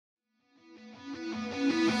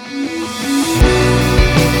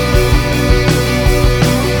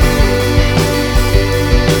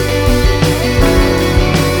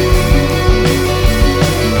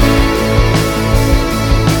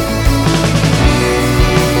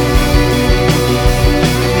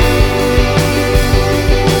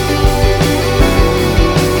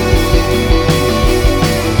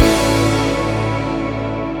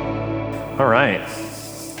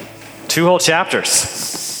2 whole chapters.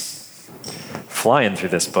 Flying through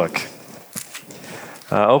this book.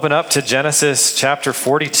 Open up to Genesis chapter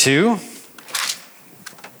 42.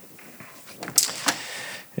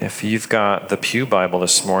 If you've got the Pew Bible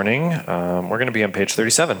this morning, we're going to be on page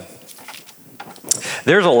 37.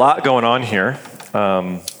 There's a lot going on here.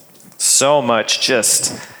 So much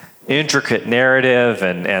just intricate narrative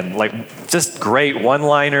and like just great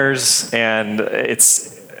one-liners, and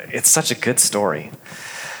it's such a good story.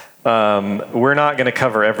 We're not going to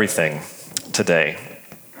cover everything today.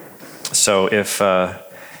 So if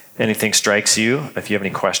anything strikes you, if you have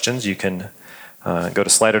any questions, you can go to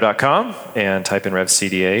slido.com and type in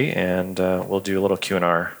RevCDA, and we'll do a little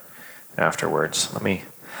Q&R afterwards. Let me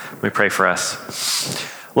pray for us.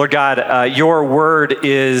 Lord God, your word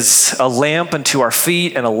is a lamp unto our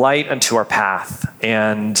feet and a light unto our path.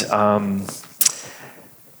 And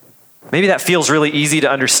maybe that feels really easy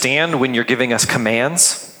to understand when you're giving us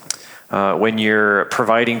commands, when you're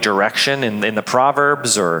providing direction in the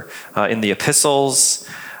Proverbs or in the epistles.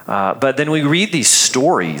 But then we read these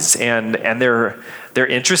stories, and they're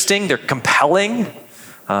interesting, they're compelling.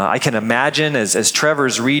 I can imagine as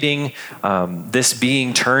Trevor's reading, this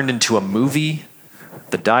being turned into a movie,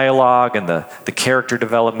 the dialogue and the character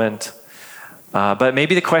development. But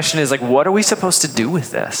maybe the question is, like, what are we supposed to do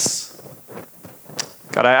with this?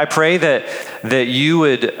 God, I pray that you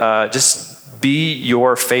would just be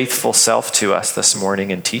your faithful self to us this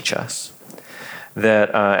morning and teach us.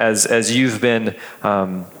 That as you've been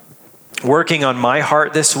working on my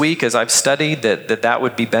heart this week as I've studied, that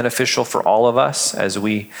would be beneficial for all of us as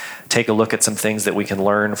we take a look at some things that we can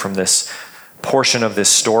learn from this portion of this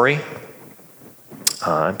story.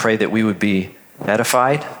 I pray that we would be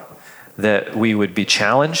edified, that we would be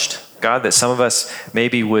challenged, God, that some of us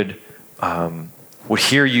maybe would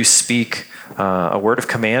hear you speak a word of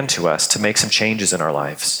command to us to make some changes in our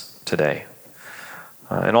lives today.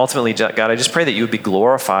 And ultimately, God, I just pray that you would be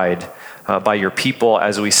glorified by your people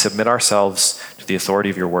as we submit ourselves to the authority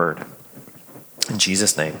of your word. In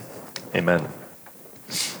Jesus' name, amen.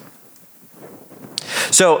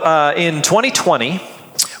 So in 2020,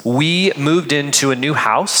 we moved into a new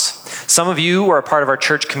house. Some of you were a part of our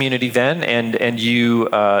church community then, and you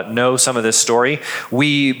know some of this story.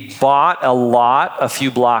 We bought a lot a few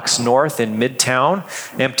blocks north in Midtown,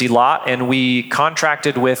 empty lot, and we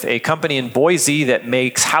contracted with a company in Boise that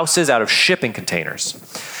makes houses out of shipping containers.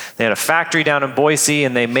 They had a factory down in Boise,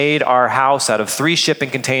 and they made our house out of 3 shipping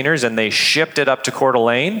containers, and they shipped it up to Coeur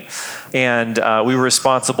d'Alene. And we were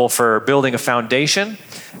responsible for building a foundation,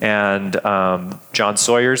 and John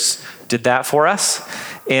Sawyers did that for us.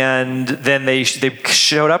 And then they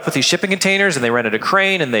showed up with these shipping containers, and they rented a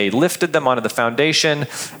crane, and they lifted them onto the foundation,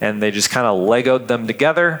 and they just kind of Legoed them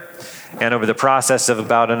together. And over the process of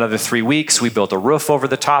about another 3 weeks, we built a roof over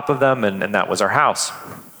the top of them, and that was our house.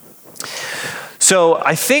 So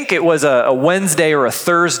I think it was a Wednesday or a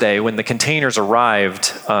Thursday when the containers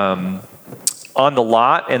arrived on the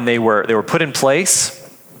lot, and they were put in place,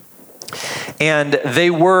 and they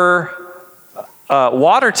were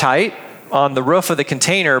watertight on the roof of the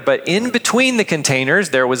container, but in between the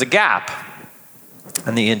containers there was a gap.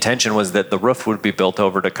 And the intention was that the roof would be built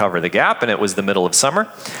over to cover the gap, and it was the middle of summer.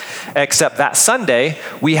 Except that Sunday,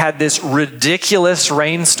 we had this ridiculous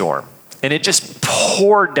rainstorm, and it just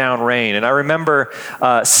poured down rain. And I remember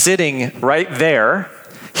sitting right there,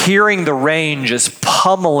 hearing the rain just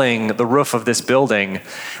pummeling the roof of this building.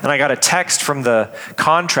 And I got a text from the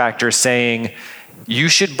contractor saying, "You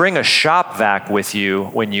should bring a shop vac with you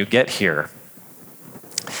when you get here."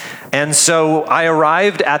 And so I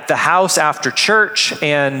arrived at the house after church,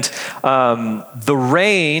 and the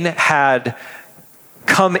rain had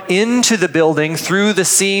come into the building through the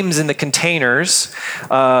seams in the containers,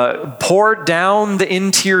 poured down the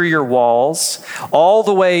interior walls, all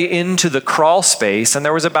the way into the crawl space, and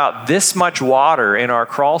there was about this much water in our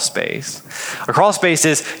crawl space. Our crawl space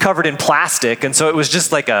is covered in plastic, and so it was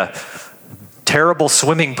just like a terrible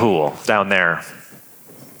swimming pool down there.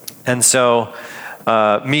 And so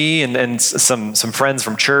me and some friends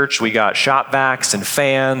from church, we got shop vacs and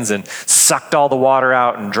fans and sucked all the water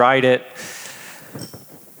out and dried it.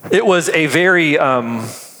 It was a very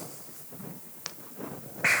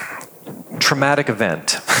traumatic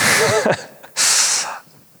event.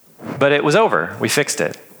 But it was over. We fixed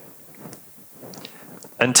it.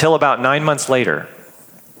 Until about 9 months later.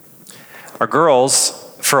 Our girls,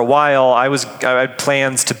 for a while, I had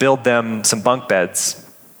plans to build them some bunk beds,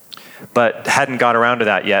 but hadn't got around to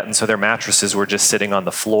that yet, and so their mattresses were just sitting on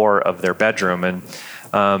the floor of their bedroom. And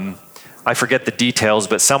I forget the details,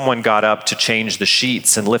 but someone got up to change the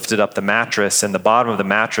sheets and lifted up the mattress, and the bottom of the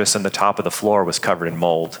mattress and the top of the floor was covered in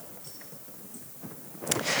mold.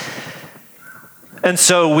 And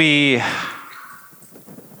so we,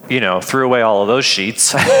 threw away all of those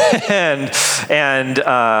sheets. and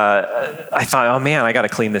I thought, oh man, I got to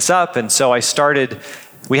clean this up. And so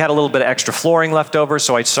we had a little bit of extra flooring left over,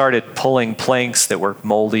 so I started pulling planks that were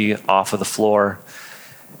moldy off of the floor.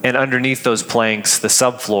 And underneath those planks, the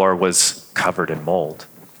subfloor was covered in mold.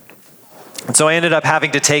 And so I ended up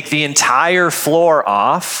having to take the entire floor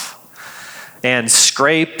off and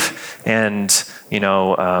scrape and,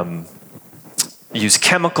 use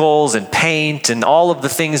chemicals and paint and all of the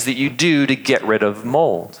things that you do to get rid of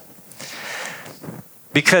mold.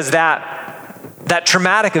 Because that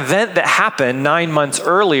traumatic event that happened 9 months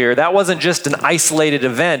earlier, that wasn't just an isolated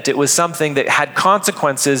event. It was something that had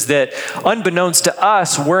consequences that, unbeknownst to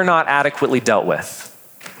us, were not adequately dealt with.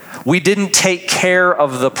 We didn't take care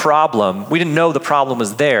of the problem. We didn't know the problem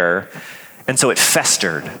was there, and so it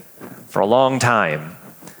festered for a long time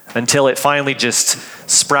until it finally just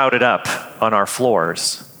sprouted up on our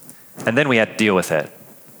floors. And then we had to deal with it.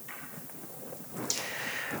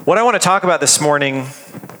 What I want to talk about this morning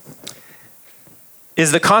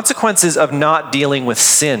is the consequences of not dealing with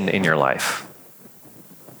sin in your life.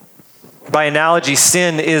 By analogy,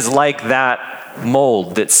 sin is like that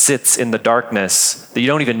mold that sits in the darkness that you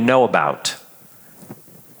don't even know about.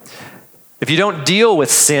 If you don't deal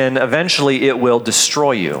with sin, eventually it will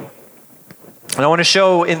destroy you. And I want to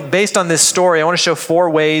show, based on this story, I want to show 4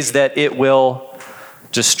 ways that it will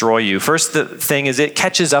destroy you. First thing is it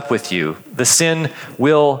catches up with you. The sin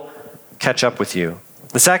will catch up with you.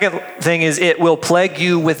 The second thing is it will plague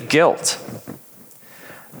you with guilt.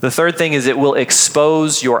 The third thing is it will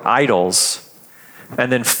expose your idols. And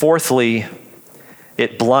then fourthly,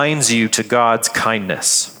 it blinds you to God's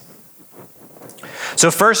kindness. So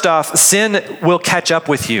first off, sin will catch up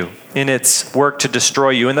with you in its work to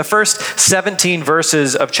destroy you. In the first 17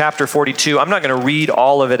 verses of chapter 42, I'm not going to read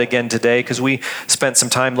all of it again today because we spent some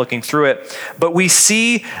time looking through it, but we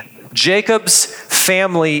see Jacob's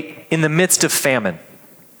family in the midst of famine.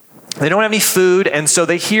 They don't have any food, and so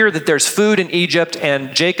they hear that there's food in Egypt,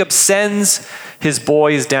 and Jacob sends his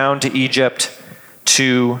boys down to Egypt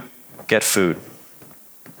to get food.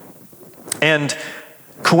 And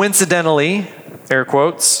coincidentally, air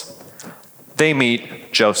quotes, they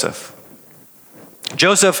meet Joseph.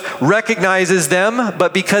 Joseph recognizes them,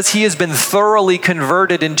 but because he has been thoroughly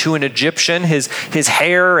converted into an Egyptian, his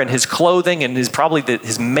hair and his clothing and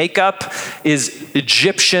his makeup is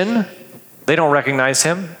Egyptian. They don't recognize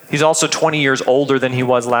him. He's also 20 years older than he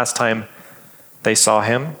was last time they saw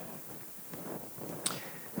him.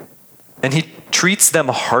 And he treats them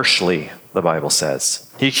harshly, the Bible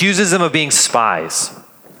says. He accuses them of being spies.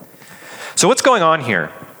 So what's going on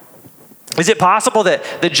here? Is it possible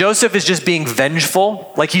that Joseph is just being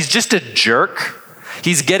vengeful? Like he's just a jerk?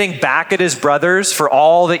 He's getting back at his brothers for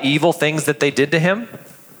all the evil things that they did to him?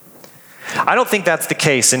 I don't think that's the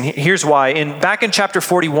case, and here's why. Back in chapter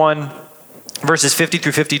 41, verses 50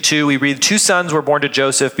 through 52, we read, 2 sons were born to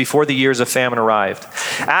Joseph before the years of famine arrived.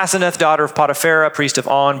 Asenath, daughter of Potiphar, priest of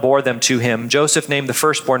On, bore them to him. Joseph named the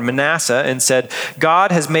firstborn Manasseh and said,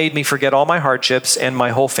 God has made me forget all my hardships and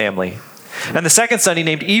my whole family. And the second son he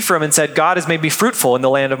named Ephraim and said, God has made me fruitful in the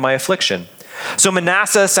land of my affliction. So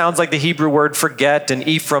Manasseh sounds like the Hebrew word forget, and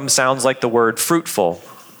Ephraim sounds like the word fruitful.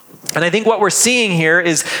 And I think what we're seeing here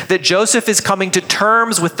is that Joseph is coming to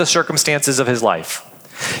terms with the circumstances of his life.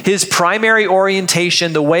 His primary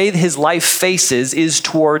orientation, the way his life faces, is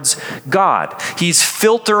towards God. He's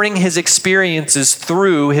filtering his experiences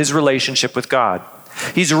through his relationship with God.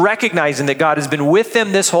 He's recognizing that God has been with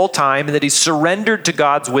him this whole time and that he's surrendered to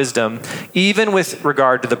God's wisdom, even with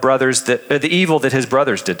regard to the evil that his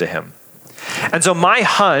brothers did to him. And so my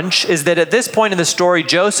hunch is that at this point in the story,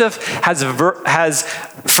 Joseph has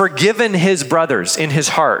forgiven his brothers in his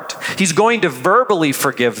heart. He's going to verbally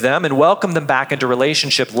forgive them and welcome them back into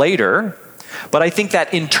relationship later. But I think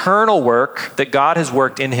that internal work that God has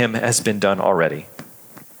worked in him has been done already.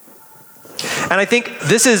 And I think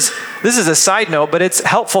this is a side note, but it's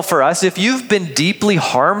helpful for us. If you've been deeply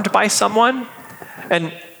harmed by someone,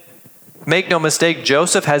 and make no mistake,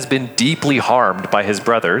 Joseph has been deeply harmed by his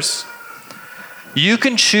brothers, you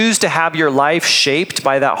can choose to have your life shaped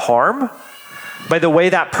by that harm, by the way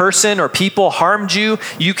that person or people harmed you.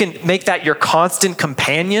 You can make that your constant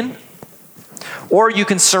companion, or you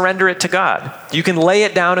can surrender it to God. You can lay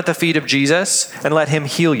it down at the feet of Jesus and let him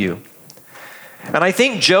heal you. And I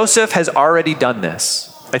think Joseph has already done this.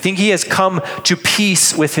 I think he has come to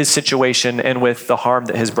peace with his situation and with the harm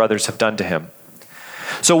that his brothers have done to him.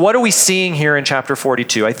 So what are we seeing here in chapter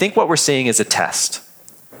 42? I think what we're seeing is a test.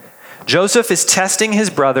 Joseph is testing his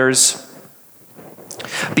brothers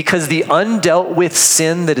because the undealt with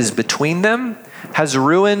sin that is between them has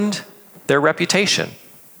ruined their reputation.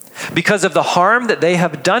 Because of the harm that they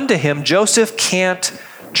have done to him, Joseph can't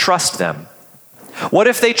trust them. What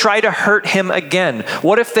if they try to hurt him again?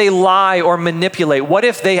 What if they lie or manipulate? What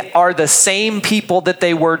if they are the same people that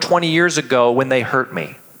they were 20 years ago when they hurt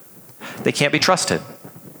me? They can't be trusted.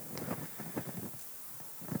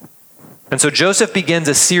 And so Joseph begins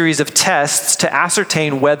a series of tests to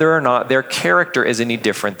ascertain whether or not their character is any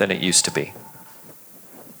different than it used to be.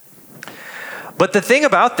 But the thing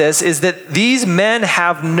about this is that these men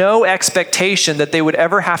have no expectation that they would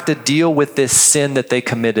ever have to deal with this sin that they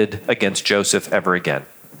committed against Joseph ever again.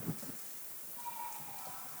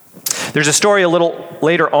 There's a story a little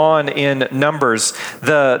later on in Numbers.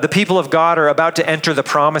 The people of God are about to enter the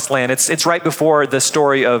promised land. It's right before the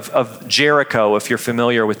story of Jericho, if you're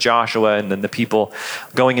familiar with Joshua and then the people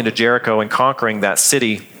going into Jericho and conquering that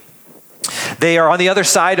city. They are on the other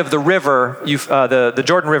side of the river, the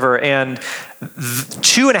Jordan River, and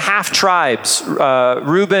 2.5 tribes,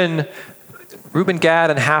 Reuben,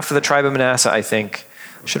 Gad, and half of the tribe of Manasseh, I think.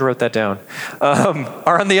 Should have wrote that down.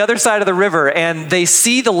 Are on the other side of the river, and they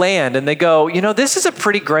see the land, and they go, this is a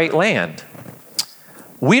pretty great land.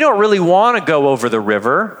 We don't really want to go over the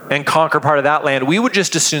river and conquer part of that land. We would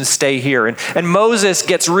just as soon stay here. And Moses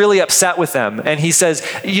gets really upset with them. And he says,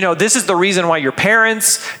 this is the reason why your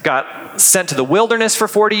parents got sent to the wilderness for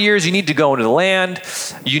 40 years. You need to go into the land.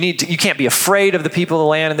 You can't be afraid of the people of the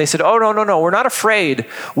land. And they said, oh, no, we're not afraid.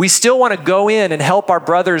 We still want to go in and help our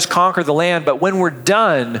brothers conquer the land. But when we're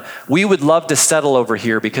done, we would love to settle over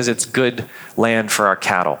here because it's good land for our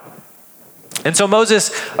cattle. And so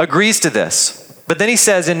Moses agrees to this. But then he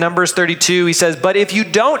says in Numbers 32, he says, but if you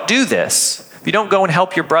don't do this, if you don't go and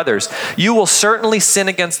help your brothers, you will certainly sin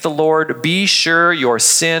against the Lord. Be sure your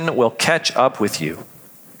sin will catch up with you.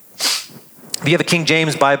 If you have a King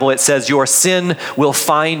James Bible, it says, your sin will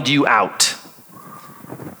find you out.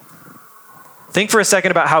 Think for a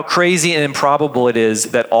second about how crazy and improbable it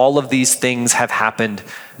is that all of these things have happened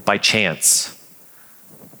by chance.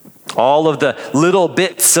 All of the little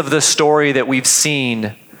bits of the story that we've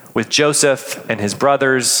seen with Joseph and his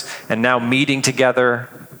brothers, and now meeting together.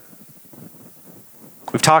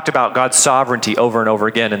 We've talked about God's sovereignty over and over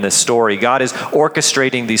again in this story. God is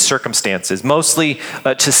orchestrating these circumstances, mostly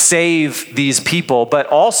to save these people, but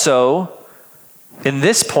also in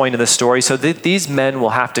this point of the story, so that these men will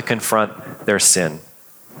have to confront their sin.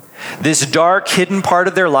 This dark, hidden part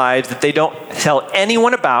of their lives that they don't tell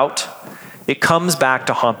anyone about, it comes back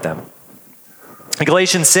to haunt them. In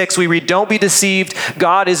Galatians 6, we read, don't be deceived.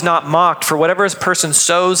 God is not mocked. For whatever a person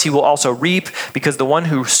sows, he will also reap, because the one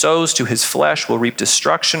who sows to his flesh will reap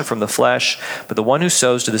destruction from the flesh, but the one who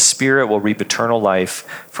sows to the Spirit will reap eternal life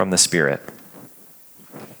from the Spirit.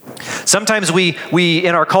 Sometimes we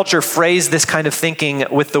in our culture phrase this kind of thinking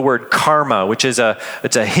with the word karma, which is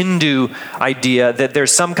it's a Hindu idea that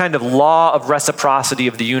there's some kind of law of reciprocity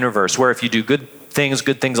of the universe, where if you do good things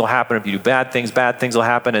will happen. If you do bad things will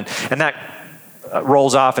happen. And that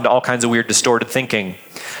rolls off into all kinds of weird, distorted thinking.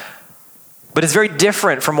 But it's very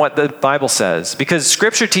different from what the Bible says, because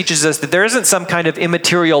Scripture teaches us that there isn't some kind of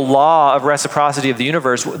immaterial law of reciprocity of the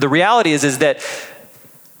universe. The reality is that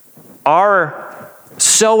our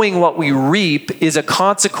sowing what we reap is a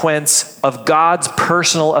consequence of God's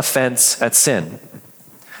personal offense at sin.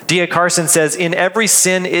 D.A. Carson says, in every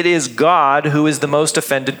sin, it is God who is the most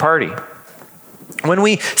offended party. When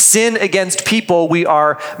we sin against people,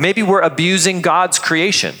 maybe we're abusing God's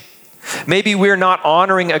creation. Maybe we're not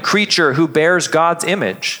honoring a creature who bears God's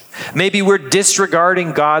image. Maybe we're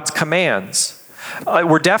disregarding God's commands.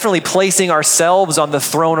 We're definitely placing ourselves on the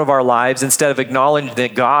throne of our lives instead of acknowledging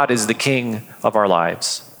that God is the king of our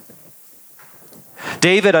lives.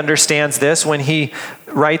 David understands this when he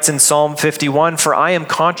writes in Psalm 51, for I am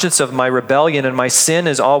conscious of my rebellion and my sin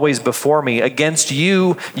is always before me. Against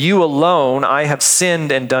you, you alone, I have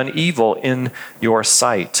sinned and done evil in your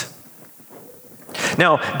sight.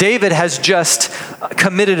 Now, David has just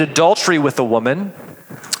committed adultery with a woman,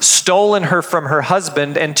 stolen her from her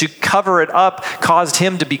husband, and to cover it up, caused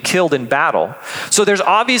him to be killed in battle. So there's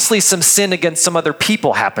obviously some sin against some other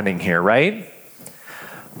people happening here, right?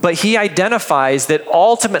 But he identifies that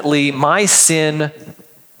ultimately my sin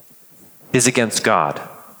is against God.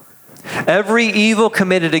 Every evil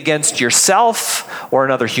committed against yourself or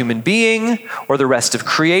another human being or the rest of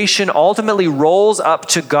creation ultimately rolls up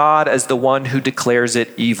to God as the one who declares it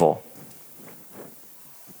evil.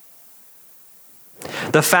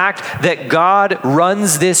 The fact that God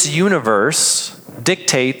runs this universe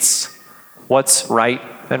dictates what's right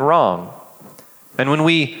and wrong. And when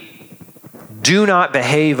we do not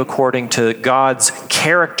behave according to God's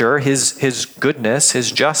character, his goodness,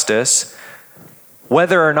 his justice,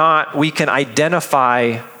 whether or not we can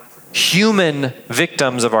identify human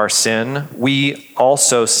victims of our sin, we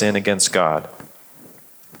also sin against God.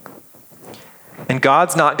 And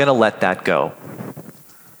God's not going to let that go.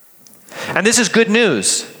 And this is good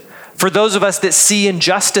news for those of us that see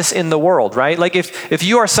injustice in the world, right? Like if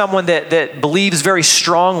you are someone that believes very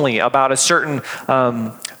strongly about a certain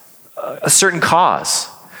cause,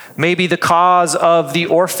 maybe the cause of the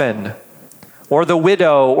orphan, or the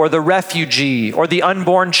widow, or the refugee, or the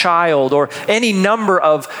unborn child, or any number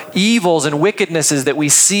of evils and wickednesses that we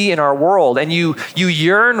see in our world, and you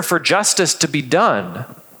yearn for justice to be done,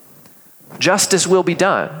 justice will be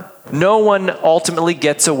done. No one ultimately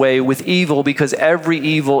gets away with evil because every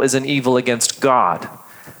evil is an evil against God.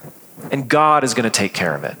 And God is going to take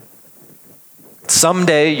care of it.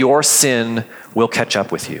 Someday your sin will catch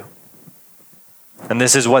up with you. And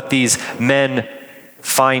this is what these men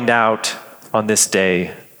find out on this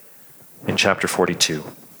day in chapter 42.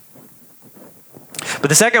 But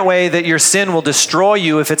the second way that your sin will destroy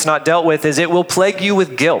you if it's not dealt with is it will plague you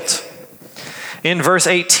with guilt. In verse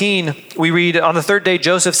 18, we read, "On the third day,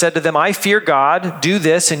 Joseph said to them, 'I fear God. Do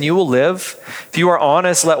this and you will live. If you are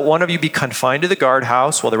honest, let one of you be confined to the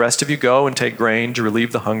guardhouse while the rest of you go and take grain to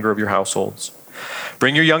relieve the hunger of your households.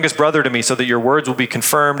 Bring your youngest brother to me so that your words will be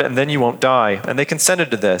confirmed and then you won't die.' And they consented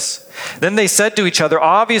to this. Then they said to each other,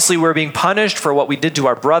 'Obviously we're being punished for what we did to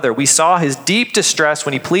our brother. We saw his deep distress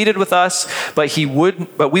when he pleaded with us, but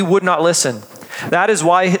we would not listen. That is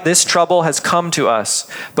why this trouble has come to us.'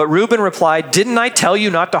 But Reuben replied, 'Didn't I tell you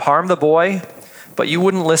not to harm the boy? But you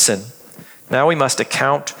wouldn't listen. Now we must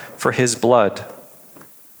account for his blood.'"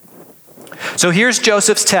 So here's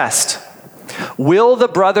Joseph's test. Will the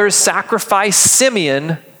brothers sacrifice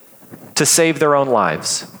Simeon to save their own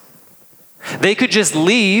lives? They could just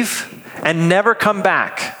leave and never come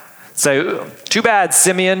back. Say, "Too bad,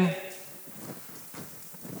 Simeon."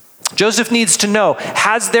 Joseph needs to know,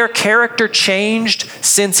 has their character changed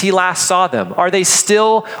since he last saw them? Are they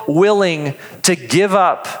still willing to give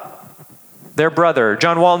up their brother?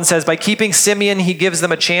 John Walton says, by keeping Simeon, he gives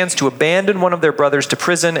them a chance to abandon one of their brothers to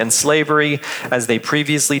prison and slavery as they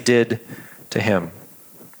previously did to him.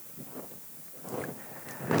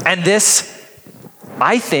 And this,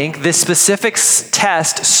 I think, this specific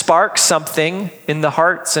test sparks something in the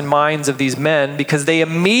hearts and minds of these men because they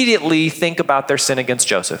immediately think about their sin against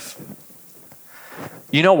Joseph.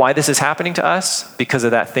 You know why this is happening to us? Because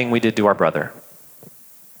of that thing we did to our brother.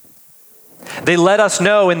 They let us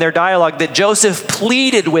know in their dialogue that Joseph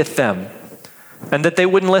pleaded with them and that they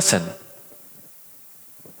wouldn't listen.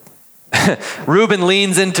 Reuben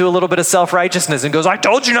leans into a little bit of self-righteousness and goes, "I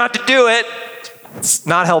told you not to do it." It's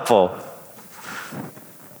not helpful.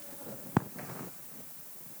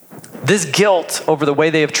 This guilt over the way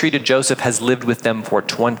they have treated Joseph has lived with them for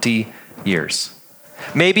 20 years.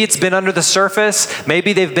 Maybe it's been under the surface.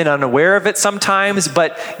 Maybe they've been unaware of it sometimes,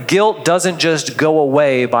 but guilt doesn't just go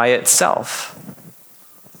away by itself.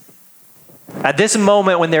 At this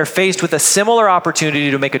moment, when they're faced with a similar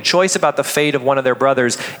opportunity to make a choice about the fate of one of their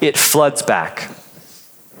brothers, it floods back.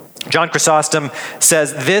 John Chrysostom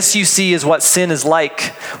says, "This, you see, is what sin is like.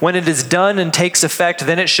 When it is done and takes effect,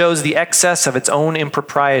 then it shows the excess of its own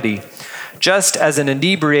impropriety. Just as an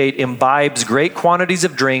inebriate imbibes great quantities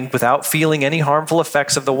of drink without feeling any harmful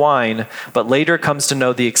effects of the wine, but later comes to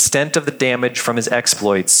know the extent of the damage from his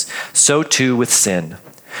exploits, so too with sin.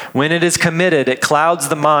 When it is committed, it clouds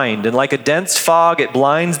the mind, and like a dense fog, it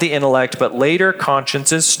blinds the intellect, but later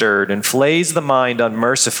conscience is stirred and flays the mind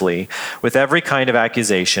unmercifully with every kind of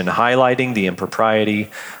accusation, highlighting the impropriety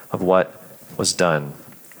of what was done."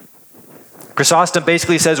 Chrysostom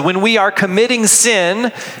basically says, when we are committing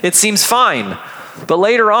sin, it seems fine, but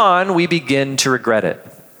later on, we begin to regret it.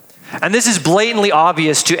 And this is blatantly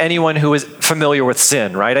obvious to anyone who is familiar with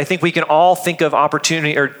sin, right? I think we can all think of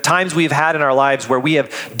opportunity or times we've had in our lives where we have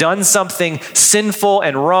done something sinful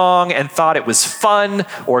and wrong and thought it was fun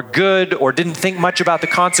or good or didn't think much about the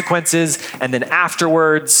consequences. And then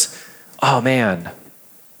afterwards, oh man,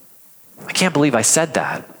 I can't believe I said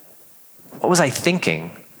that. What was I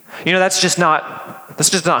thinking? You know, that's just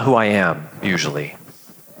not who I am usually.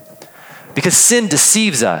 Because sin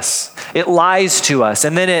deceives us. It lies to us,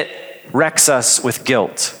 and then it wrecks us with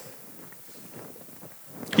guilt.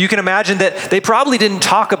 You can imagine that they probably didn't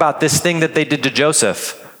talk about this thing that they did to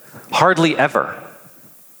Joseph. Hardly ever.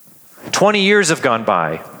 20 years have gone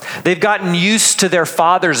by. They've gotten used to their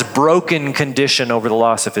father's broken condition over the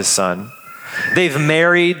loss of his son. They've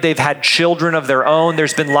married, they've had children of their own.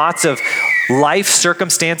 There's been lots of life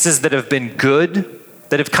circumstances that have been good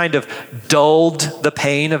that have kind of dulled the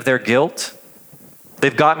pain of their guilt.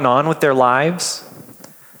 They've gotten on with their lives.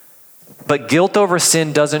 But guilt over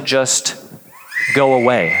sin doesn't just go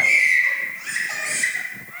away.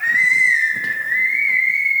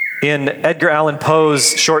 In Edgar Allan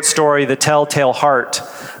Poe's short story, The Telltale Heart,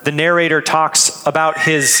 the narrator talks about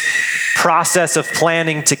his process of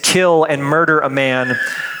planning to kill and murder a man,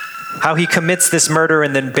 how he commits this murder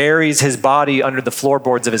and then buries his body under the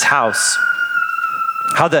floorboards of his house.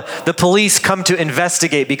 How the police come to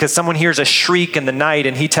investigate because someone hears a shriek in the night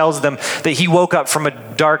and he tells them that he woke up from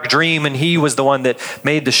a dark dream and he was the one that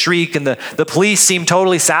made the shriek. And the police seem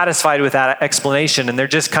totally satisfied with that explanation and they're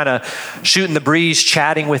just kind of shooting the breeze,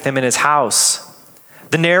 chatting with him in his house.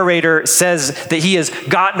 The narrator says that he has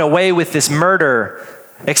gotten away with this murder,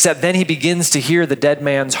 except then he begins to hear the dead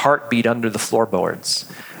man's heartbeat under the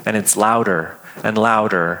floorboards. And it's louder and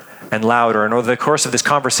louder and louder. And over the course of this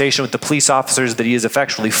conversation with the police officers that he has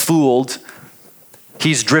effectually fooled,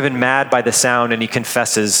 he's driven mad by the sound and he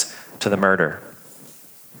confesses to the murder.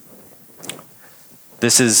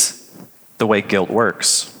 This is the way guilt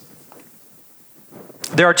works.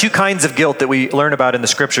 There are two kinds of guilt that we learn about in the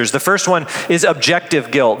scriptures. The first one is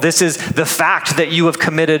objective guilt. This is the fact that you have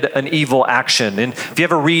committed an evil action. And if you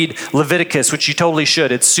ever read Leviticus, which you totally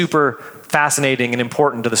should, it's super fascinating and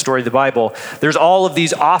important to the story of the Bible. There's all of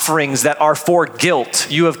these offerings that are for guilt.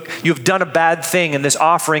 You have done a bad thing, and this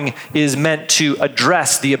offering is meant to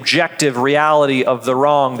address the objective reality of the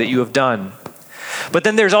wrong that you have done. But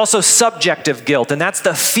then there's also subjective guilt, and that's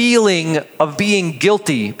the feeling of being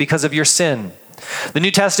guilty because of your sin. The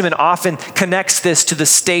New Testament often connects this to the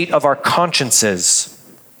state of our consciences.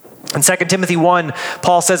 In 2 Timothy 1,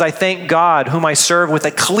 Paul says, I thank God whom I serve with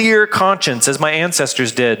a clear conscience, as my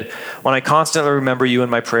ancestors did, when I constantly remember you in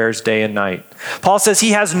my prayers day and night. Paul says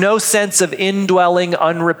he has no sense of indwelling,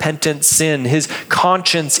 unrepentant sin. His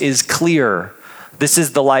conscience is clear. This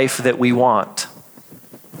is the life that we want.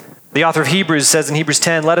 The author of Hebrews says in Hebrews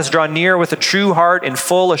 10, let us draw near with a true heart in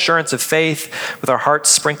full assurance of faith, with our hearts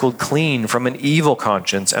sprinkled clean from an evil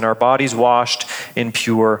conscience and our bodies washed in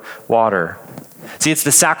pure water. See, it's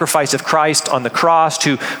the sacrifice of Christ on the cross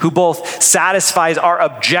who both satisfies our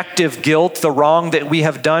objective guilt, the wrong that we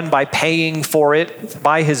have done by paying for it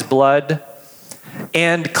by his blood,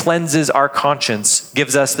 and cleanses our conscience,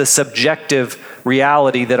 gives us the subjective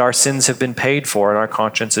reality that our sins have been paid for and our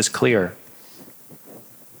conscience is clear.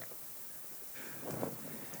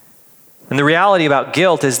 And the reality about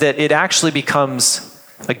guilt is that it actually becomes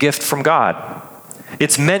a gift from God.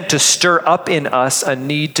 It's meant to stir up in us a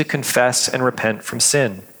need to confess and repent from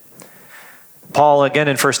sin. Paul, again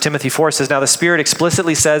in 1 Timothy 4, says, now the Spirit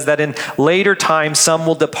explicitly says that in later times some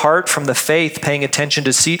will depart from the faith, paying attention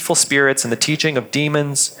to deceitful spirits and the teaching of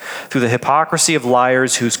demons through the hypocrisy of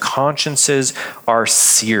liars whose consciences are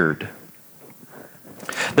seared.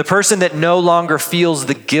 The person that no longer feels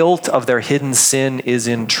the guilt of their hidden sin is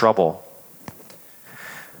in trouble.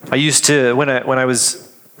 I used to, when I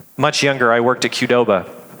was much younger, I worked at Qdoba,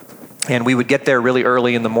 and we would get there really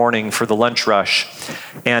early in the morning for the lunch rush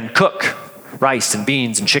and cook rice and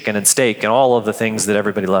beans and chicken and steak and all of the things that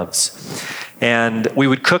everybody loves. And we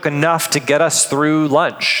would cook enough to get us through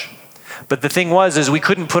lunch. But the thing was, we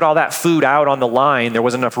couldn't put all that food out on the line. There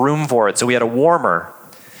wasn't enough room for it. So we had a warmer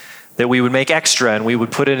that we would make extra, and we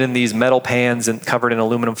would put it in these metal pans and covered in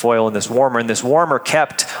aluminum foil in this warmer. And this warmer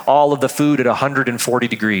kept all of the food at 140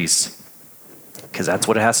 degrees. Because that's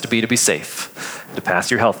what it has to be safe, to pass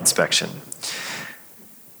your health inspection.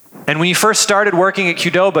 And when you first started working at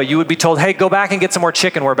Qdoba, you would be told, hey, go back and get some more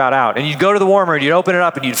chicken, we're about out. And you'd go to the warmer and you'd open it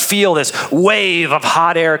up and you'd feel this wave of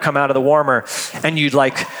hot air come out of the warmer. And you'd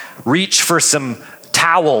reach for some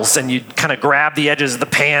towels and you'd kind of grab the edges of the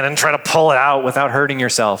pan and try to pull it out without hurting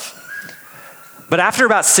yourself. But after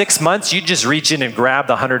about 6 months, you'd just reach in and grab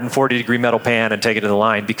the 140 degree metal pan and take it to the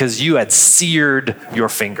line because you had seared your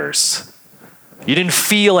fingers. You didn't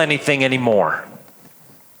feel anything anymore.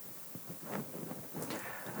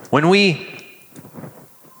 When we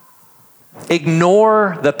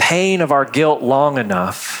ignore the pain of our guilt long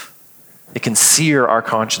enough, it can sear our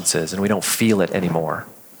consciences and we don't feel it anymore.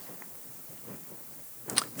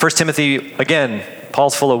 1 Timothy, again,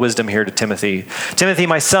 Paul's full of wisdom here to Timothy. Timothy,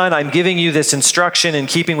 my son, I'm giving you this instruction in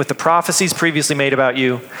keeping with the prophecies previously made about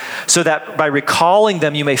you, so that by recalling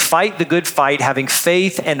them you may fight the good fight, having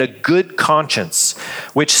faith and a good conscience,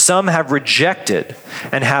 which some have rejected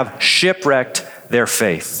and have shipwrecked their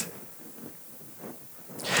faith.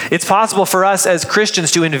 It's possible for us as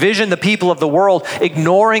Christians to envision the people of the world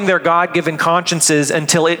ignoring their God-given consciences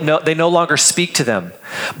until they no longer speak to them.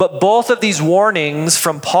 But both of these warnings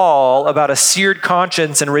from Paul about a seared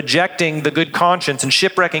conscience and rejecting the good conscience and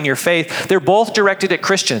shipwrecking your faith, they're both directed at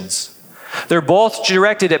Christians. They're both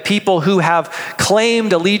directed at people who have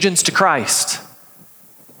claimed allegiance to Christ.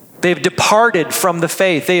 They've departed from the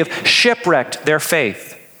faith. They have shipwrecked their faith.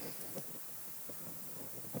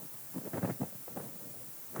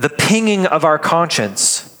 The pinging of our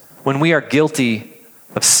conscience when we are guilty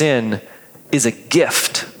of sin is a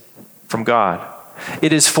gift from God.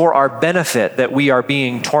 It is for our benefit that we are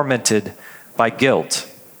being tormented by guilt.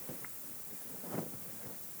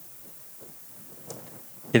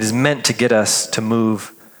 It is meant to get us to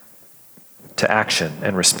move to action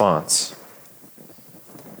and response.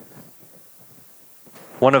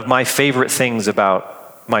 One of my favorite things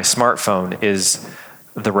about my smartphone is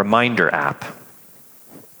the reminder app.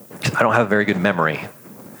 I don't have a very good memory.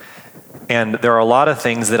 And there are a lot of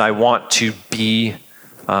things that I want to be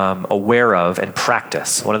aware of and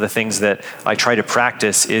practice. One of the things that I try to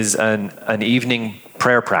practice is an evening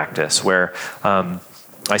prayer practice where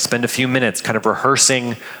I spend a few minutes kind of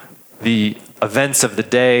rehearsing the events of the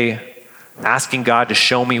day, asking God to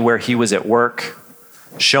show me where he was at work,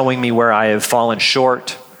 showing me where I have fallen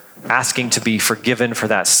short, asking to be forgiven for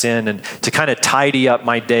that sin, and to kind of tidy up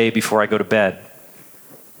my day before I go to bed.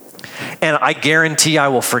 And I guarantee I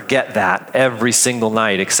will forget that every single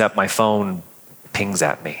night, except my phone pings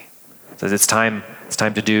at me. It says it's time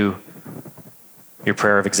to do your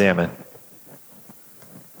prayer of examine.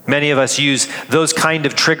 Many of us use those kind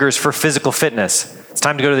of triggers for physical fitness. It's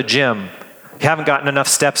time to go to the gym. You haven't gotten enough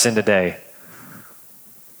steps in today.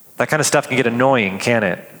 That kind of stuff can get annoying, can't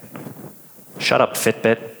it? Shut up,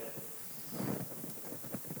 Fitbit.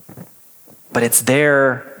 But it's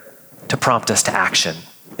there to prompt us to action.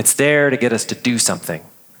 It's there to get us to do something.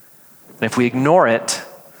 And if we ignore it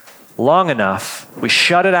long enough, we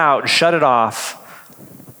shut it out, shut it off,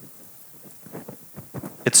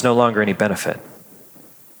 it's no longer any benefit.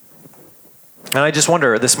 And I just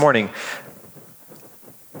wonder this morning,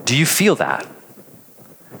 do you feel that?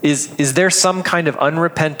 Is there some kind of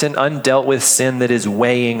unrepentant, undealt with sin that is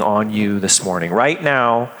weighing on you this morning? Right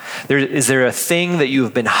now, is there a thing that you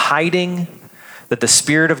have been hiding that the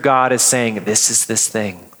Spirit of God is saying, this is this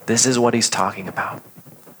thing. This is what he's talking about.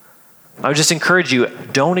 I would just encourage you,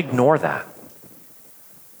 don't ignore that.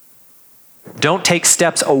 Don't take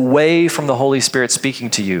steps away from the Holy Spirit speaking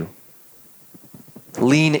to you.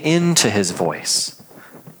 Lean into his voice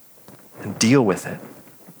and deal with it.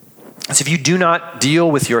 So if you do not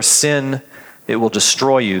deal with your sin, it will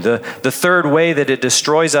destroy you. The third way that it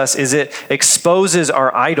destroys us is it exposes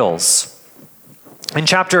our idols. In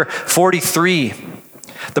chapter 43,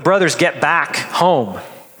 the brothers get back home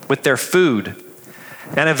with their food,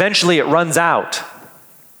 and eventually it runs out.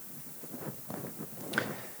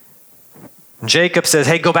 Jacob says,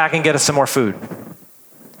 hey, go back and get us some more food.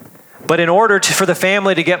 But in order for the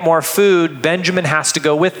family to get more food, Benjamin has to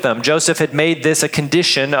go with them. Joseph had made this a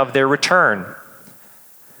condition of their return.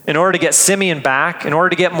 In order to get Simeon back, in order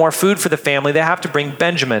to get more food for the family, they have to bring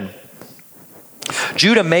Benjamin.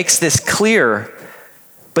 Judah makes this clear,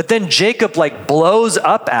 but then Jacob blows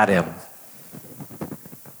up at him.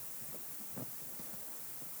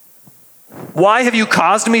 Why have you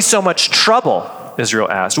caused me so much trouble?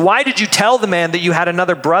 Israel asked. Why did you tell the man that you had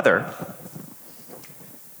another brother?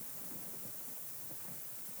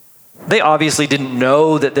 They obviously didn't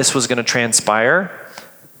know that this was going to transpire.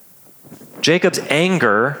 Jacob's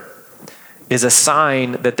anger is a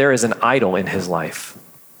sign that there is an idol in his life.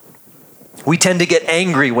 We tend to get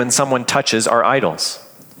angry when someone touches our idols.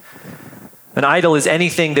 An idol is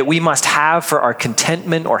anything that we must have for our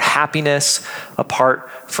contentment or happiness apart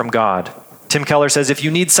from God. Tim Keller says, if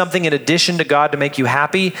you need something in addition to God to make you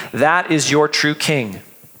happy, that is your true king.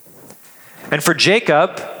 And for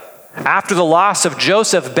Jacob, after the loss of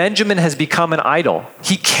Joseph, Benjamin has become an idol.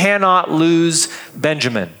 He cannot lose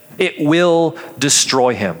Benjamin. It will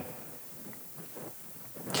destroy him.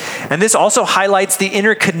 And this also highlights the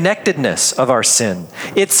interconnectedness of our sin.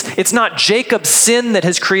 It's not Jacob's sin that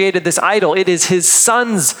has created this idol. It is his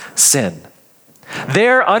son's sin.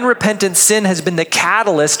 Their unrepentant sin has been the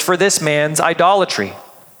catalyst for this man's idolatry.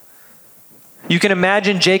 You can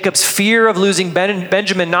imagine Jacob's fear of losing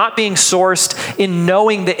Benjamin not being sourced in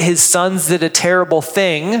knowing that his sons did a terrible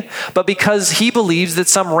thing, but because he believes that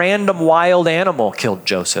some random wild animal killed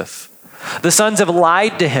Joseph. The sons have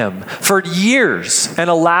lied to him for years and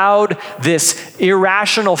allowed this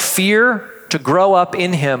irrational fear to grow up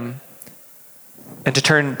in him and to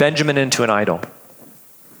turn Benjamin into an idol.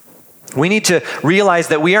 We need to realize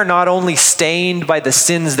that we are not only stained by the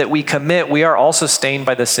sins that we commit, we are also stained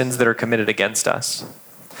by the sins that are committed against us.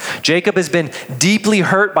 Jacob has been deeply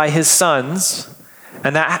hurt by his sons,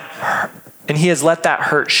 and he has let that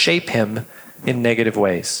hurt shape him in negative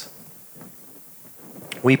ways.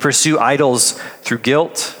 We pursue idols through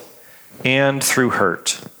guilt and through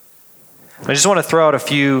hurt. I just want to throw out a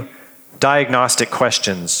few diagnostic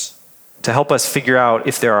questions to help us figure out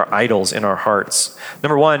if there are idols in our hearts.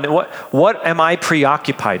 Number one, what am I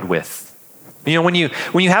preoccupied with? You know, when you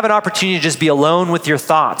have an opportunity to just be alone with your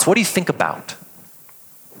thoughts, what do you think about?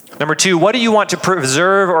 Number two, what do you want to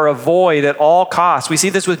preserve or avoid at all costs? We see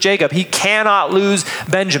this with Jacob. He cannot lose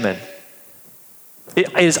Benjamin.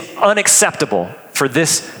 It is unacceptable for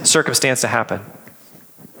this circumstance to happen.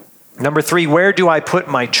 Number three, where do I put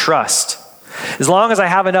my trust? As long as I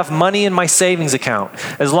have enough money in my savings account,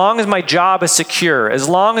 as long as my job is secure, as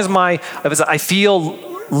long as I feel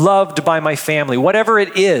loved by my family, whatever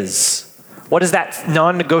it is, what is that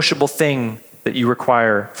non-negotiable thing that you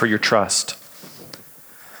require for your trust?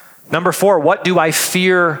 Number four, what do I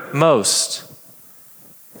fear most?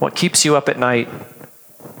 What keeps you up at night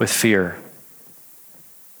with fear?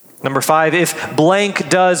 Number five, if blank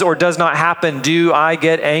does or does not happen, do I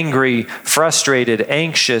get angry, frustrated,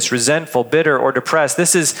 anxious, resentful, bitter, or depressed?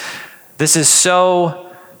 This is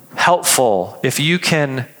so helpful if you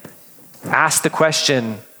can ask the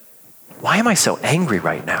question, why am I so angry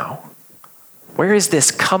right now? Where is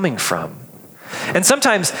this coming from? And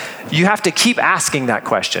sometimes you have to keep asking that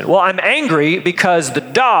question. Well, I'm angry because the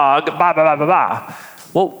dog, blah, blah, blah, blah, blah.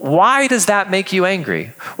 Well, why does that make you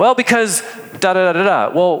angry? Well, because da, da, da, da,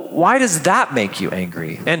 da. Well, why does that make you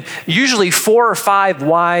angry? And usually 4 or 5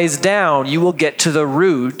 whys down, you will get to the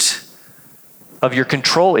root of your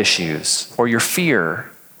control issues or your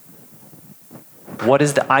fear. What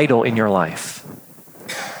is the idol in your life?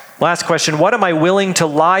 Last question, what am I willing to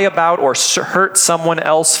lie about or hurt someone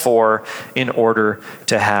else for in order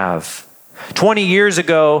to have? 20 years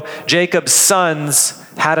ago, Jacob's sons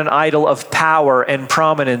had an idol of power and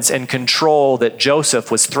prominence and control that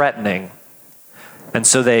Joseph was threatening. And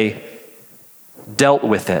so they dealt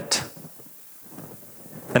with it.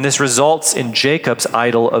 And this results in Jacob's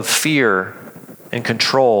idol of fear and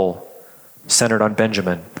control centered on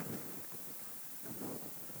Benjamin.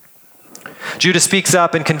 Judah speaks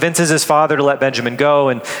up and convinces his father to let Benjamin go.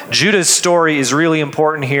 And Judah's story is really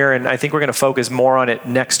important here, and I think we're going to focus more on it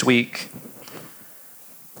next week.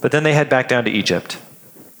 But then they head back down to Egypt.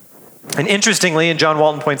 And interestingly, and John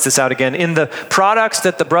Walton points this out again, in the products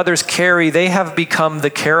that the brothers carry, they have become the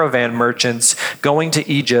caravan merchants going to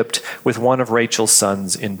Egypt with one of Rachel's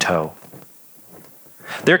sons in tow.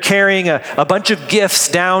 They're carrying a bunch of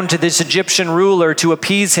gifts down to this Egyptian ruler to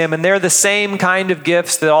appease him, and they're the same kind of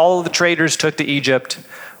gifts that all of the traders took to Egypt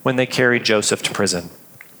when they carried Joseph to prison.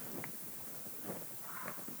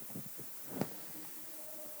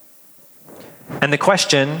 And the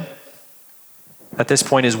question at this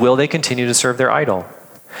point is, will they continue to serve their idol?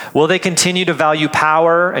 Will they continue to value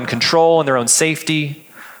power and control and their own safety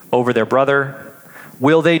over their brother?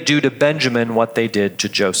 Will they do to Benjamin what they did to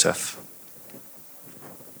Joseph?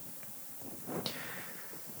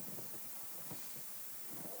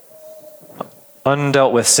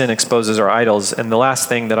 Undealt with sin exposes our idols. And the last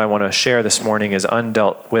thing that I want to share this morning is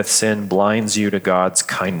undealt with sin blinds you to God's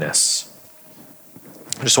kindness.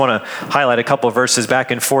 I just want to highlight a couple of verses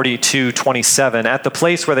back in 42:27. At the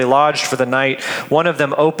place where they lodged for the night, one of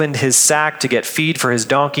them opened his sack to get feed for his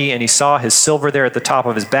donkey, and he saw his silver there at the top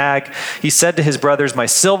of his bag. He said to his brothers, "My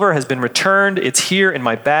silver has been returned. It's here in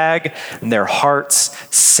my bag." And their hearts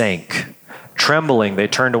sank. Trembling, they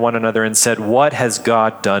turned to one another and said, "What has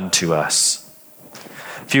God done to us?"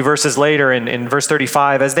 A few verses later, in verse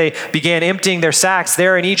 35, as they began emptying their sacks,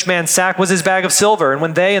 there in each man's sack was his bag of silver. And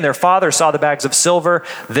when they and their father saw the bags of silver,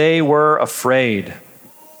 they were afraid.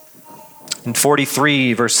 In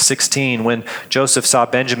 43, verse 16, when Joseph saw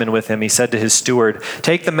Benjamin with him, he said to his steward,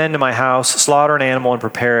 "Take the men to my house, slaughter an animal and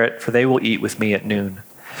prepare it, for they will eat with me at noon."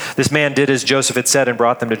 This man did as Joseph had said and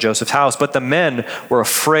brought them to Joseph's house. But the men were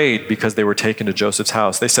afraid because they were taken to Joseph's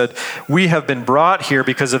house. They said, "We have been brought here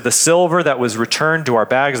because of the silver that was returned to our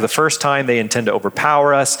bags the first time. They intend to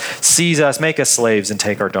overpower us, seize us, make us slaves, and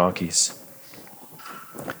take our donkeys."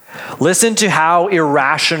 Listen to how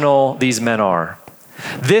irrational these men are.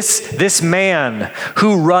 This man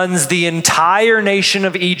who runs the entire nation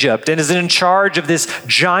of Egypt and is in charge of this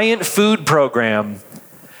giant food program,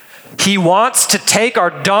 he wants to take our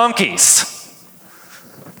donkeys.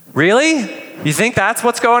 Really? You think that's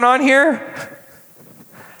what's going on here?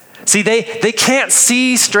 See, they can't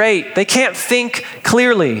see straight. They can't think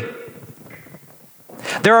clearly.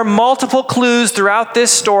 There are multiple clues throughout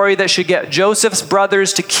this story that should get Joseph's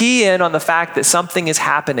brothers to key in on the fact that something is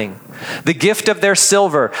happening. The gift of their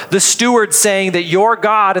silver, the steward saying that your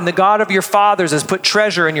God and the God of your fathers has put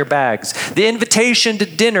treasure in your bags, the invitation to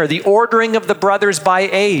dinner, the ordering of the brothers by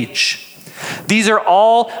age. These are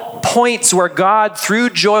all points where God, through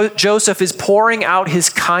Joseph, is pouring out his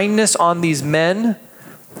kindness on these men,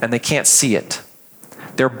 and they can't see it.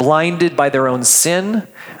 They're blinded by their own sin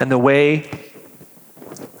and the way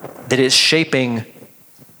that it's shaping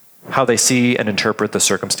how they see and interpret the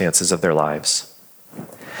circumstances of their lives.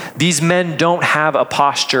 These men don't have a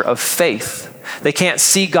posture of faith. They can't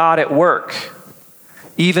see God at work,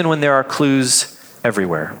 even when there are clues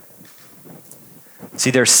everywhere.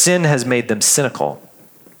 See, their sin has made them cynical.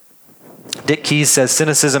 Dick Keyes says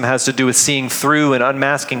cynicism has to do with seeing through and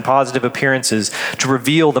unmasking positive appearances to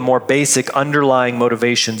reveal the more basic underlying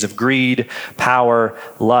motivations of greed, power,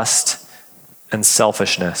 lust, and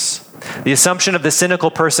selfishness. The assumption of the cynical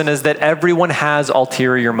person is that everyone has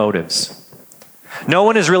ulterior motives. No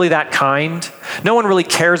one is really that kind. No one really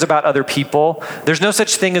cares about other people. There's no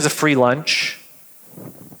such thing as a free lunch.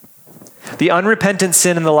 The unrepentant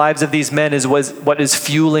sin in the lives of these men is what is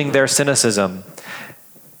fueling their cynicism.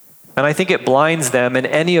 And I think it blinds them and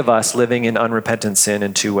any of us living in unrepentant sin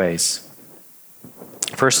in two ways.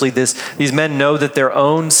 Firstly, these men know that their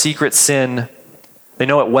own secret sin, they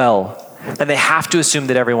know it well, and they have to assume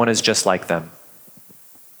that everyone is just like them.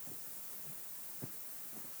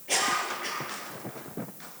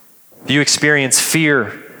 If you experience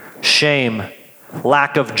fear, shame,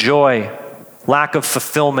 lack of joy, lack of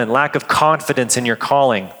fulfillment, lack of confidence in your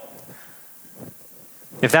calling,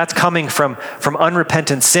 if that's coming from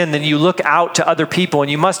unrepentant sin, then you look out to other people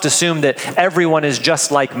and you must assume that everyone is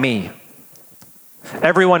just like me.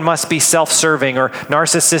 Everyone must be self-serving or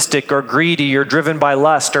narcissistic or greedy or driven by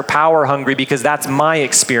lust or power hungry because that's my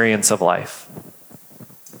experience of life.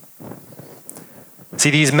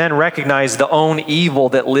 See, these men recognize the own evil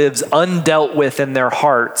that lives undealt with in their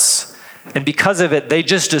hearts. And because of it, they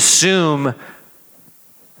just assume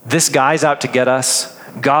this guy's out to get us,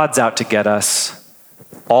 God's out to get us.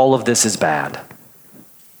 All of this is bad.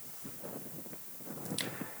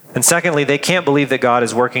 And secondly, they can't believe that God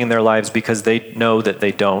is working in their lives because they know that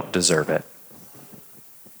they don't deserve it.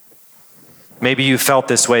 Maybe you felt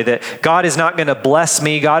this way, that God is not going to bless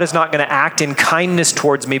me. God is not going to act in kindness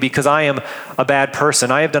towards me because I am a bad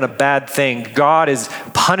person. I have done a bad thing. God is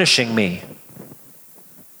punishing me.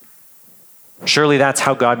 Surely that's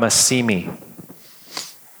how God must see me.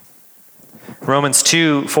 Romans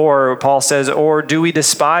 2:4, Paul says, "Or do we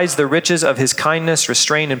despise the riches of his kindness,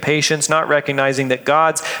 restraint, and patience, not recognizing that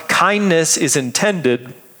God's kindness is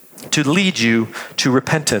intended to lead you to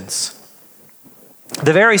repentance?"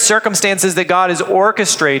 The very circumstances that God is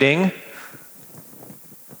orchestrating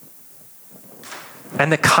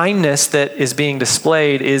and the kindness that is being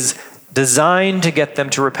displayed is designed to get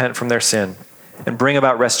them to repent from their sin and bring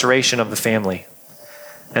about restoration of the family.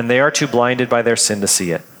 And they are too blinded by their sin to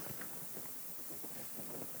see it.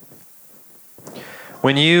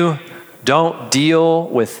 When you don't deal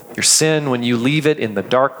with your sin, when you leave it in the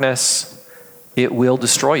darkness, it will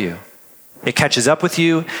destroy you. It catches up with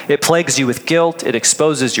you, it plagues you with guilt, it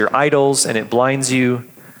exposes your idols, and it blinds you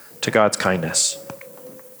to God's kindness.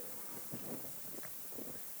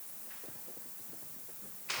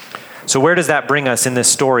 So where does that bring us in this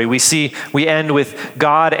story? We end with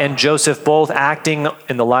God and Joseph both acting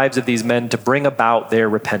in the lives of these men to bring about their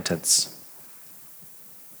repentance.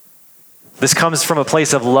 This comes from a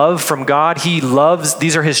place of love from God. He loves,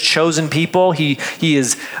 these are his chosen people. He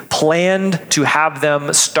is planned to have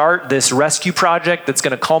them start this rescue project that's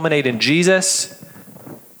going to culminate in Jesus.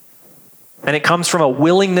 And it comes from a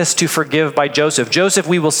willingness to forgive by Joseph. Joseph,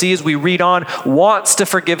 we will see as we read on, wants to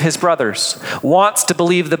forgive his brothers, wants to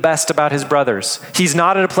believe the best about his brothers. He's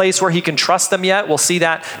not at a place where he can trust them yet. We'll see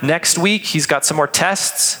that next week. He's got some more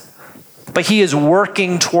tests. But he is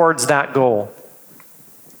working towards that goal.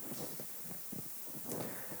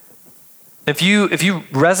 If you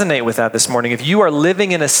resonate with that this morning, if you are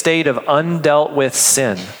living in a state of undealt with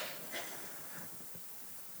sin,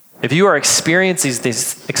 if you are experiencing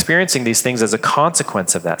these things as a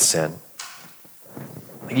consequence of that sin,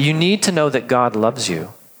 you need to know that God loves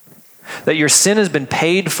you, that your sin has been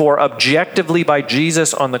paid for objectively by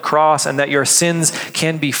Jesus on the cross, and that your sins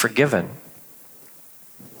can be forgiven.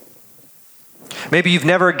 Maybe you've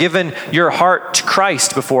never given your heart to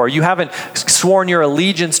Christ before. You haven't sworn your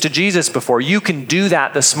allegiance to Jesus before. You can do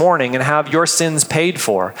that this morning and have your sins paid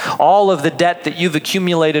for. All of the debt that you've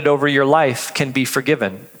accumulated over your life can be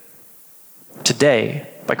forgiven today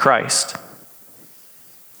by Christ.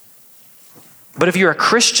 But if you're a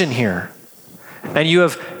Christian here and you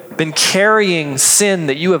have been carrying sin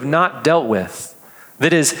that you have not dealt with,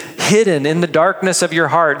 that is hidden in the darkness of your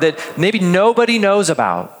heart, that maybe nobody knows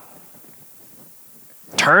about,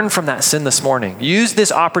 turn from that sin this morning. Use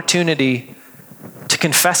this opportunity to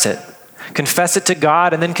confess it. Confess it to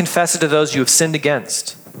God and then confess it to those you have sinned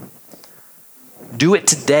against. Do it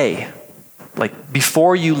today, like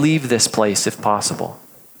before you leave this place if possible.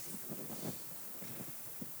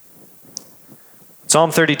 Psalm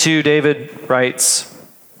 32, David writes,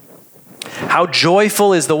 "How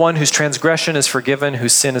joyful is the one whose transgression is forgiven,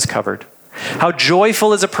 whose sin is covered. How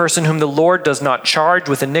joyful is a person whom the Lord does not charge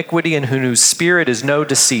with iniquity and whose spirit is no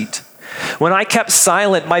deceit. When I kept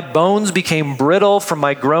silent, my bones became brittle from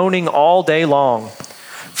my groaning all day long.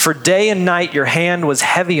 For day and night your hand was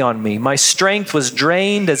heavy on me. My strength was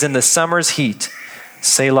drained as in the summer's heat.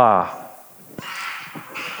 Selah.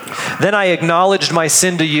 Then I acknowledged my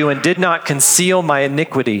sin to you and did not conceal my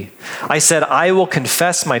iniquity. I said, I will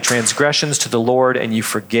confess my transgressions to the Lord, and you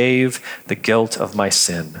forgave the guilt of my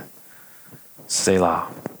sin." Selah.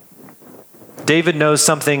 David knows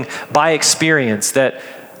something by experience, that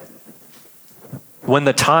when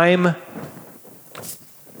the time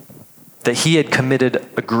that he had committed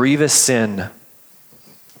a grievous sin,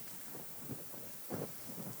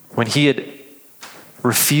 when he had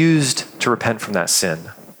refused to repent from that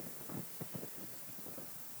sin,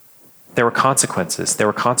 there were consequences. There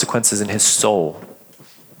were consequences in his soul.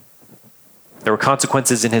 There were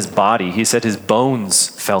consequences in his body. He said his bones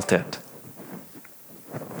felt it.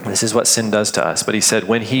 This is what sin does to us. But he said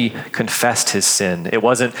when he confessed his sin, it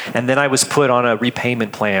wasn't, and then I was put on a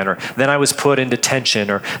repayment plan, or then I was put in detention,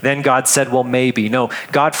 or then God said, well, maybe. No,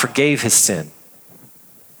 God forgave his sin.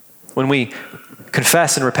 When we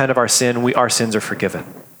confess and repent of our sin, our sins are forgiven.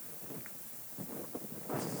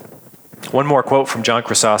 One more quote from John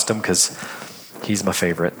Chrysostom, because he's my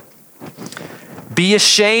favorite. "Be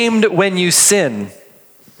ashamed when you sin.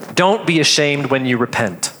 Don't be ashamed when you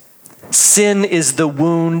repent. Sin is the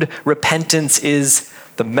wound, repentance is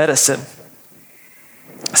the medicine.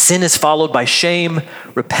 Sin is followed by shame,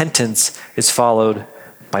 repentance is followed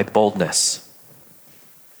by boldness."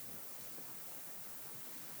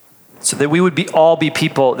 So that we would all be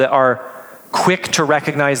people that are quick to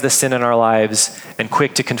recognize the sin in our lives and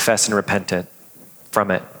quick to confess and repent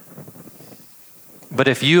from it. But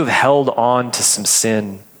if you have held on to some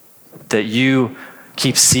sin that you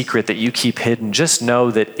keep secret, that you keep hidden, just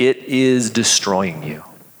know that it is destroying you.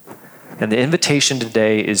 And the invitation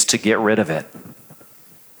today is to get rid of it,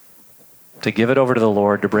 to give it over to the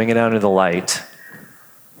Lord, to bring it out into the light,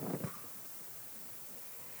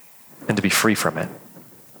 and to be free from it.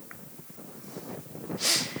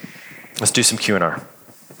 Let's do some Q&R.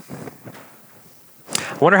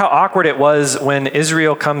 I wonder how awkward it was when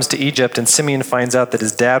Israel comes to Egypt and Simeon finds out that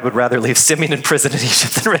his dad would rather leave Simeon in prison in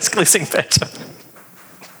Egypt than risk losing Benjamin.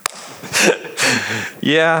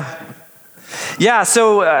 Yeah,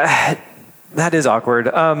 so that is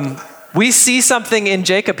awkward. We see something in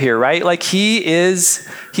Jacob here, right? Like he is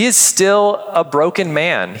still a broken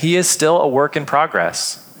man. He is still a work in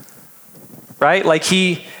progress, right? Like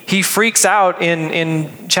he freaks out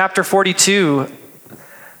in chapter 42.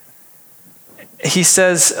 He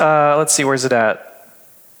says, let's see, where's it at?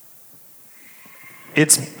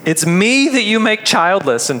 It's me that you make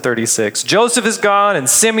childless in 36. Joseph is gone and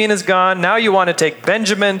Simeon is gone. Now you want to take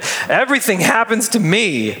Benjamin. Everything happens to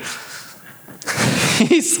me.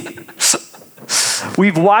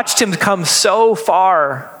 We've watched him come so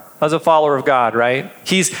far as a follower of God, right?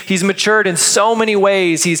 He's matured in so many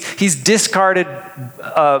ways. He's discarded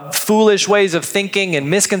foolish ways of thinking and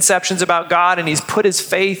misconceptions about God, and he's put his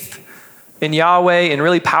faith in Yahweh in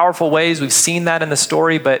really powerful ways. We've seen that in the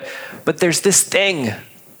story, but there's this thing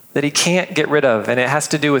that he can't get rid of, and it has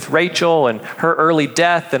to do with Rachel and her early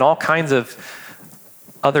death and all kinds of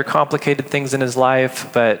other complicated things in his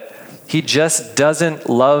life, but he just doesn't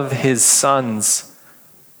love his sons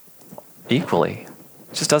equally.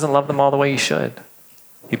 He just doesn't love them all the way he should.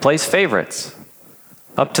 He plays favorites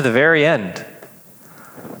up to the very end.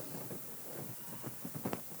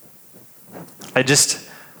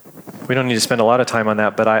 We don't need to spend a lot of time on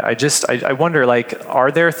that, but I wonder, like,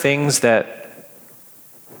 are there things that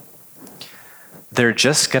they're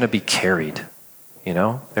just going to be carried? You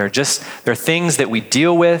know, there are things that we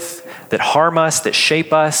deal with that harm us, that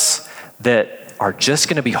shape us, that are just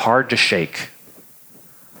going to be hard to shake.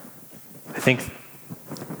 I think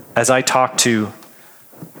as I talk to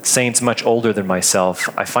saints much older than myself,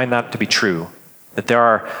 I find that to be true. That there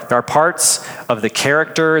are parts of the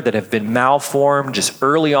character that have been malformed just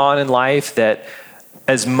early on in life, that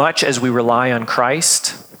as much as we rely on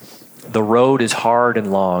Christ, the road is hard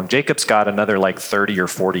and long. Jacob's got another like 30 or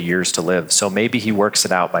 40 years to live, so maybe he works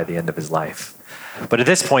it out by the end of his life. But at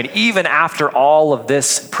this point, even after all of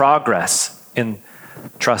this progress in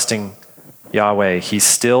trusting Yahweh, he's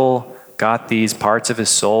still got these parts of his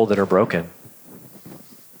soul that are broken.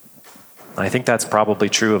 I think that's probably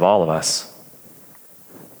true of all of us.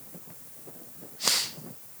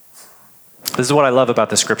 This is what I love about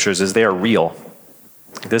the scriptures, is they are real.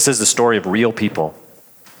 This is the story of real people.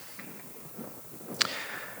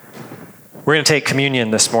 We're going to take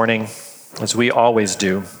communion this morning, as we always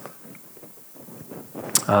do.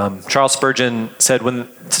 Charles Spurgeon said, when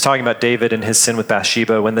talking about David and his sin with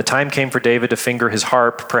Bathsheba, when the time came for David to finger his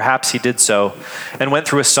harp, perhaps he did so, and went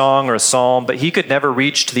through a song or a psalm, but he could never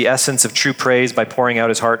reach to the essence of true praise by pouring out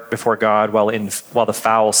his heart before God while the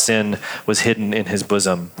foul sin was hidden in his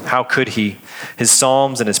bosom. How could he? His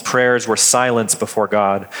psalms and his prayers were silence before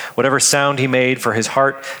God. Whatever sound he made, for his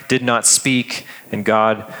heart did not speak, and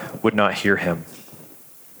God would not hear him.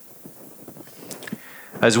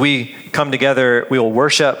 As we come together, we will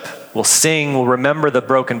worship, we'll sing, we'll remember the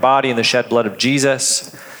broken body and the shed blood of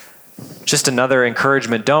Jesus. Just another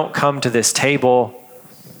encouragement, don't come to this table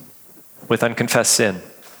with unconfessed sin.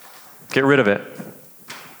 Get rid of it.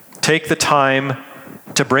 Take the time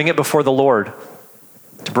to bring it before the Lord,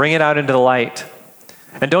 to bring it out into the light.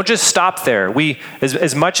 And don't just stop there.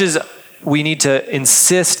 As much as we need to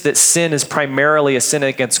insist that sin is primarily a sin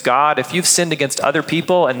against God, if you've sinned against other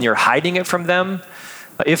people and you're hiding it from them,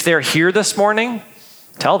 if they're here this morning,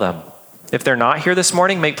 tell them. If they're not here this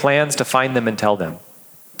morning, make plans to find them and tell them.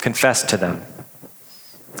 Confess to them.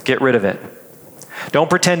 Get rid of it.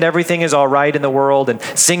 Don't pretend everything is all right in the world and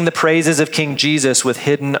sing the praises of King Jesus with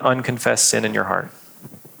hidden, unconfessed sin in your heart.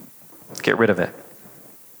 Get rid of it.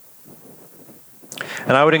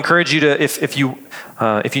 And I would encourage you to, if you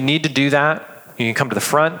need to do that, you can come to the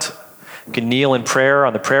front. You can kneel in prayer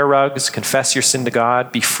on the prayer rugs, confess your sin to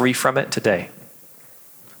God, be free from it today.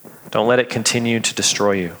 Don't let it continue to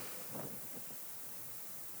destroy you.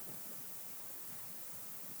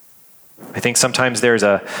 I think sometimes there's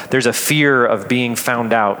a fear of being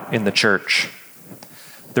found out in the church.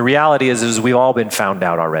 The reality is we've all been found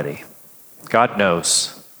out already. God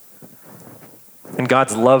knows. And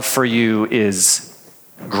God's love for you is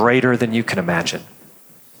greater than you can imagine.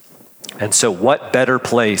 And so what better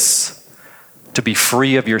place to be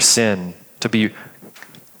free of your sin, to be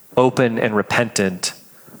open and repentant,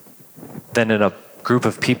 than in a group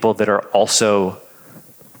of people that are also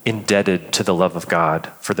indebted to the love of God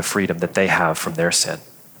for the freedom that they have from their sin.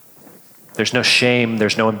 There's no shame,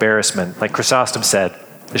 there's no embarrassment. Like Chrysostom said,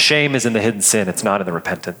 the shame is in the hidden sin, it's not in the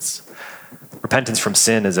repentance. Repentance from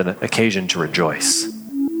sin is an occasion to rejoice.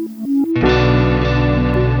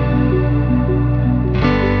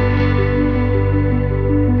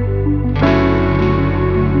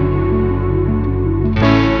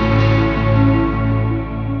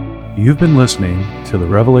 You've been listening to the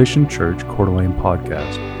Revelation Church Coeur d'Alene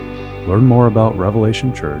podcast. Learn more about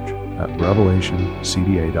Revelation Church at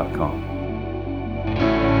revelationcda.com.